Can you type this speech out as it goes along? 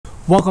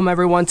Welcome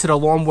everyone to the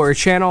Lawn Warrior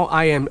channel.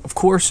 I am, of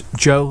course,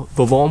 Joe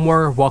the Lawn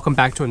Warrior. Welcome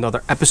back to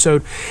another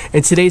episode.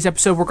 In today's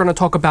episode, we're going to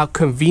talk about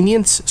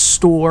convenience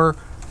store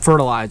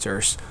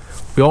fertilizers.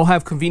 We all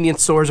have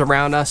convenience stores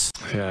around us.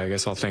 Yeah, I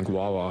guess I'll thank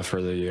Wawa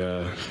for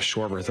the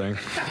Schwarber thing.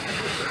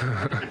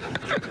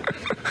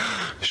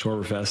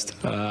 Schwarberfest.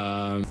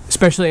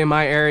 Especially in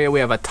my area, we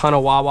have a ton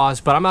of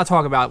Wawas, but I'm not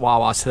talking about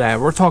Wawas today.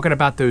 We're talking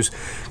about those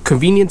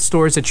convenience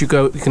stores that you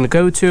can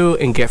go to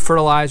and get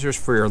fertilizers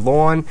for your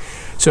lawn.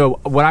 So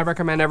what I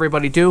recommend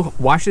everybody do,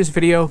 watch this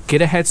video,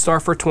 get a head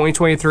start for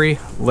 2023.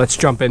 Let's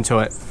jump into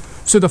it.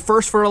 So the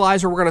first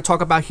fertilizer we're going to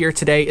talk about here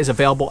today is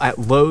available at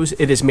Lowe's.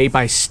 It is made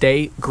by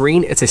Stay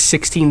Green. It's a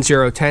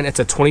 16010. It's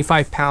a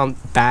 25-pound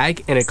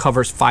bag and it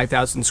covers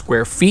 5,000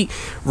 square feet.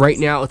 Right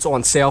now it's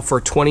on sale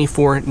for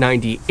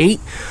 $24.98.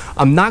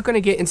 I'm not going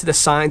to get into the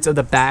science of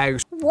the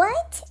bags.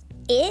 What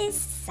is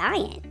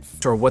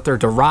science? Or what they're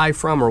derived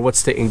from or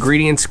what's the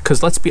ingredients,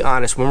 because let's be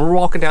honest, when we're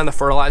walking down the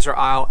fertilizer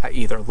aisle at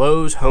either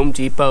Lowe's, Home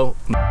Depot.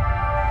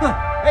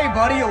 Hey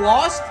buddy, you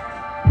lost?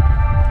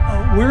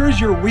 Where is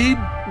your weed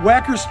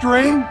whacker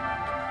string?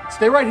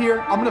 Stay right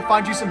here. I'm gonna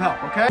find you some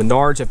help, okay?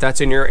 Menards, if that's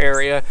in your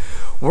area,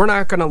 we're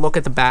not gonna look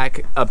at the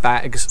back of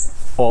bags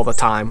all the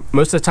time.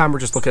 Most of the time, we're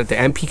just looking at the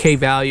NPK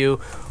value,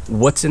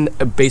 what's in,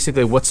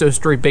 basically what's those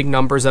three big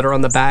numbers that are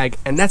on the bag,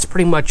 and that's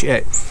pretty much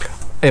it.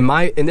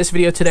 In this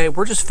video today,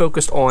 we're just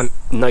focused on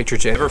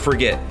nitrogen. Never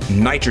forget,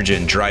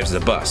 nitrogen drives the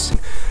bus.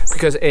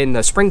 Because in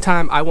the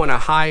springtime, I want a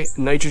high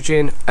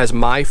nitrogen as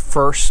my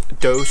first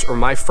dose or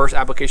my first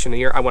application of the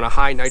year. I want a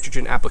high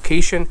nitrogen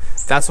application.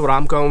 That's what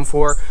I'm going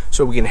for,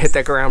 so we can hit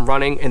that ground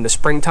running in the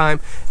springtime.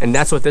 And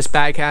that's what this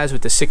bag has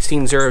with the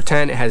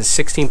 16010. It has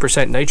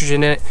 16%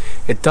 nitrogen in it.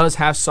 It does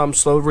have some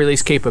slow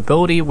release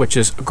capability, which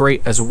is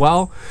great as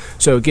well.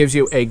 So it gives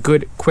you a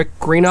good quick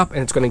green up, and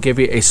it's going to give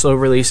you a slow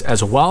release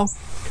as well.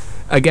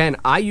 Again,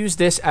 I used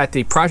this at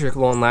the project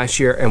lawn last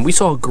year and we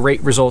saw great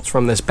results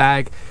from this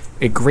bag.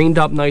 It greened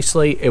up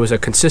nicely. It was a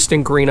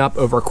consistent green up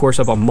over a course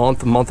of a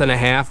month and a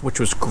half, which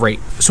was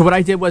great. So what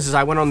I did was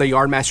I went on the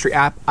Yard Mastery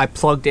app, I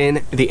plugged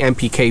in the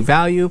NPK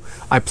value,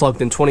 I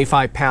plugged in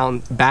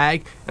 25-pound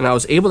bag, and I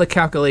was able to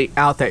calculate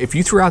out that if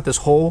you threw out this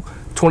whole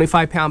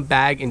 25-pound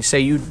bag and say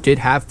you did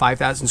have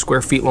 5,000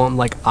 square feet lawn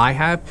like I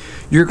have,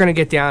 you're going to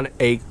get down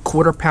a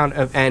quarter pound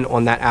of N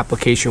on that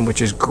application,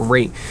 which is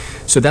great.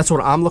 So that's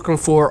what I'm looking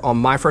for on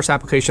my first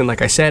application.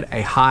 Like I said,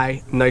 a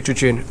high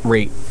nitrogen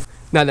rate.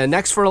 Now the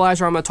next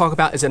fertilizer I'm going to talk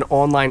about is an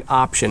online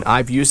option.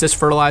 I've used this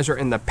fertilizer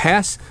in the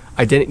past.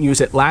 I didn't use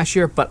it last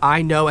year, but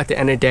I know at the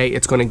end of the day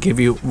it's going to give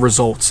you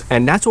results,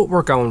 and that's what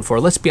we're going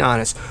for. Let's be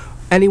honest.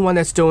 Anyone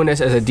that's doing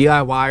this as a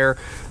DIYer,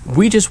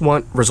 we just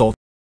want results.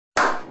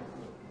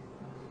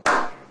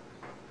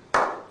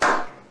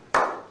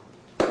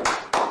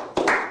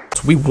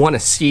 We want to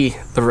see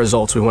the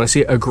results. We want to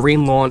see a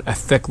green lawn, a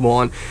thick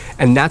lawn,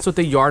 and that's what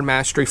the Yard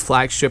Mastery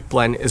Flagship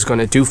Blend is going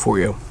to do for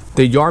you.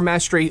 The Yard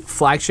Mastery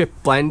Flagship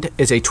Blend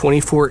is a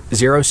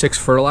 2406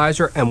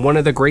 fertilizer, and one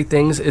of the great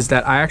things is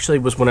that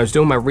when I was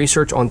doing my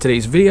research on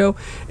today's video,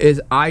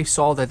 is I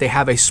saw that they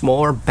have a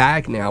smaller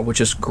bag now, which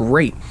is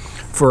great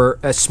for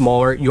a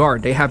smaller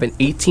yard. They have an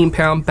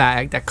 18-pound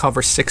bag that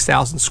covers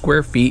 6,000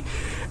 square feet,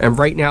 and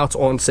right now it's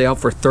on sale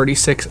for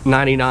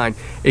 $36.99.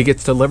 It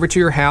gets delivered to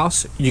your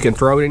house. You can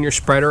throw it in your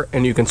spreader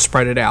and you can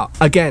spread it out.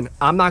 Again,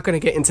 I'm not going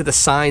to get into the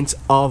science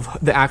of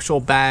the actual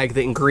bag,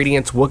 the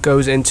ingredients, what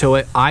goes into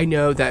it. I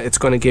know that it's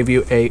going to give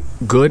you a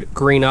good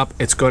green up.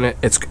 It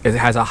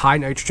has a high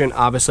nitrogen,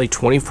 obviously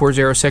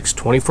 2406,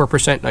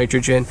 24%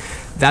 nitrogen.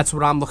 That's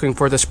what I'm looking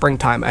for this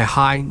springtime, a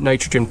high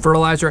nitrogen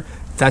fertilizer.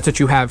 That's what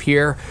you have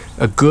here.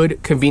 A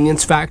good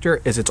convenience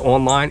factor is it's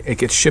online. It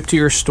gets shipped to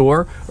your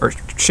store, or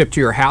shipped to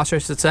your house, I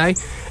should say,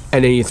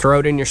 and then you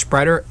throw it in your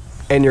spreader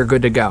and you're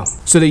good to go.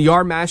 So the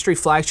Yard Mastery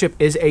Flagship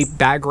is a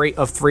bag rate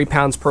of 3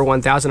 pounds per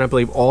 1,000. I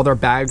believe all their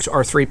bags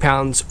are 3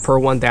 pounds per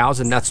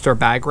 1,000. That's their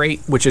bag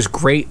rate, which is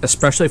great,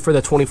 especially for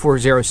the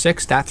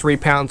 2406. That 3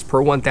 pounds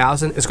per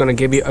 1,000 is going to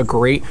give you a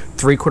great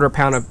 3/4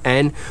 pound of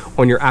N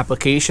on your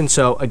application.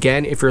 So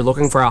again, if you're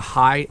looking for a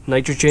high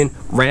nitrogen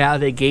right out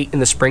of the gate in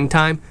the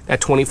springtime, that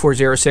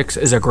 2406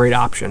 is a great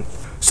option.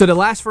 So the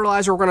last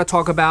fertilizer we're going to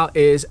talk about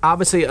is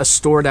obviously a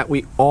store that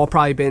we all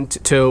probably been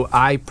to.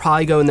 I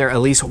probably go in there at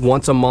least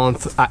once a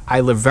month. I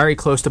live very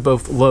close to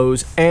both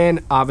Lowe's and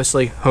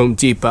obviously Home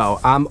Depot.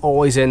 I'm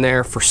always in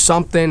there for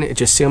something. It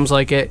just seems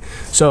like it.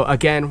 So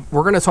again,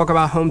 we're going to talk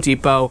about Home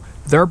Depot.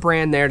 Their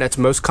brand there that's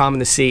most common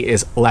to see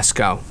is Let's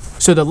Go.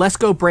 So the Let's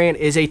Go brand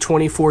is a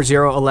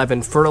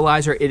 24011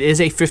 fertilizer. It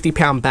is a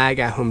 50-pound bag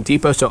at Home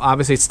Depot, so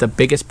obviously it's the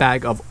biggest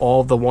bag of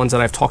all the ones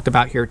that I've talked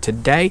about here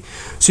today.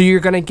 So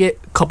you're going to get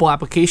a couple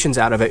applications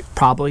out of it,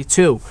 probably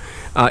two.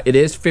 It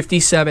is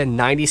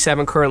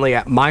 $57.97 currently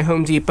at my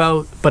Home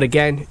Depot, but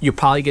again, you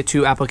probably get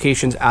 2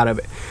 applications out of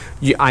it.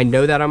 I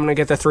know that I'm going to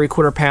get the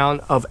 3/4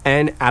 pound of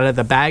N out of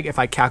the bag if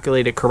I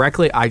calculate it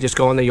correctly. I just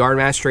go on the Yard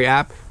Mastery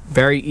app.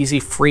 Very easy,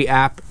 free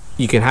app.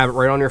 You can have it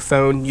right on your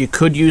phone. You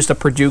could use the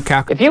Purdue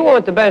calculator. If you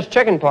want the best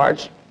chicken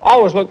parts,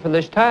 always look for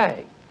this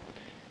tag.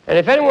 And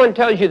if anyone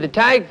tells you the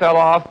tag fell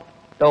off,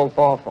 don't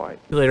fall for it.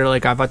 Later,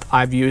 like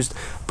I've used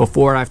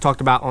before and I've talked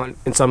about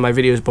in some of my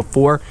videos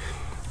before.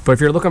 But if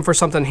you're looking for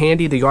something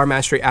handy, the Yard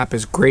Mastery app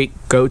is great.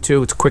 Go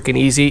to. It's quick and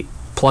easy.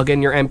 Plug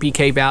in your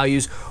NPK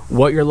values,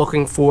 what you're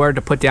looking for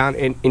to put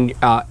down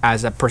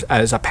as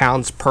a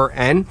pounds per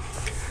N.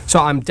 So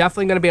I'm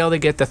definitely going to be able to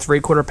get the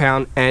 3/4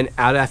 pound N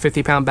out of that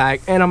 50-pound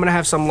bag, and I'm going to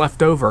have some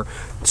left over.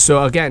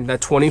 So again,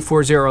 that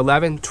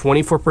 24011,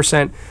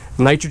 24%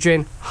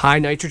 nitrogen, high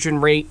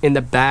nitrogen rate in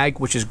the bag,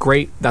 which is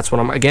great. That's what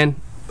I'm going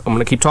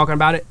to keep talking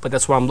about it, but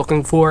that's what I'm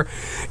looking for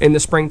in the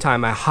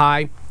springtime, a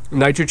high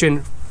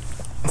nitrogen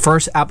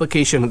first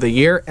application of the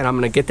year, and I'm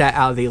going to get that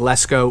out of the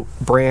Lesco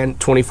brand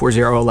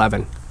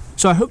 24011.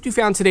 So I hope you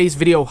found today's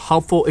video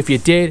helpful. If you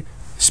did,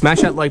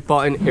 smash that like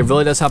button. It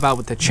really does help out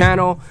with the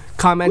channel.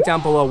 Comment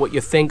down below what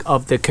you think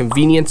of the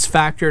convenience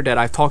factor that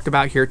I've talked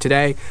about here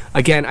today.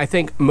 Again, I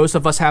think most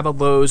of us have a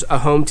Lowe's, a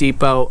Home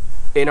Depot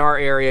in our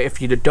area.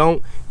 If you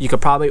don't, you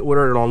could probably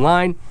order it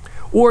online,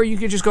 or you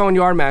could just go on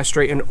Yard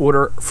Mastery and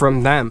order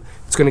from them.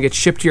 It's going to get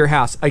shipped to your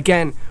house.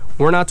 Again,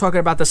 we're not talking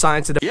about the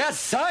science of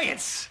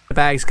the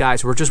bags,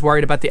 guys. We're just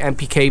worried about the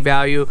NPK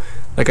value.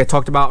 Like I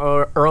talked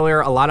about earlier,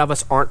 a lot of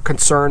us aren't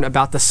concerned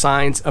about the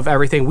science of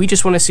everything. We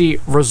just want to see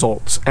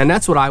results, and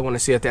that's what I want to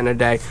see at the end of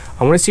the day.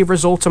 I want to see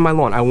results on my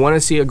lawn. I want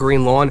to see a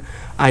green lawn.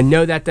 I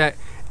know that that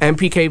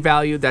NPK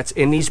value that's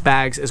in these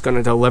bags is going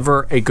to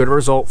deliver a good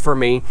result for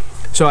me.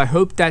 So I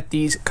hope that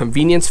these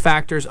convenience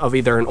factors of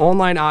either an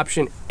online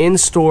option, in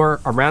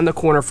store, around the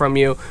corner from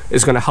you,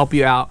 is going to help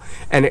you out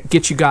and it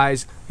get you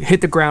guys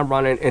hit the ground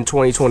running in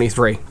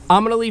 2023.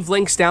 I'm going to leave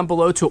links down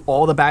below to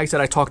all the bags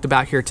that I talked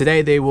about here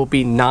today. They will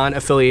be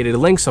non-affiliated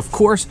links, of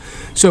course.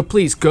 So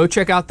please go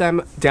check out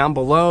them down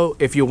below.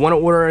 If you want to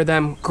order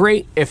them,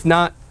 great. If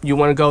not, you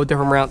want to go a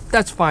different route,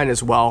 that's fine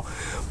as well.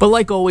 But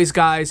like always,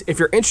 guys, if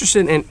you're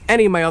interested in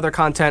any of my other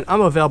content,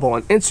 I'm available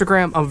on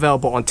Instagram, I'm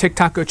available on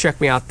TikTok. Go check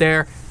me out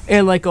there.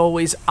 And like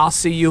always, I'll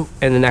see you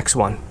in the next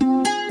one.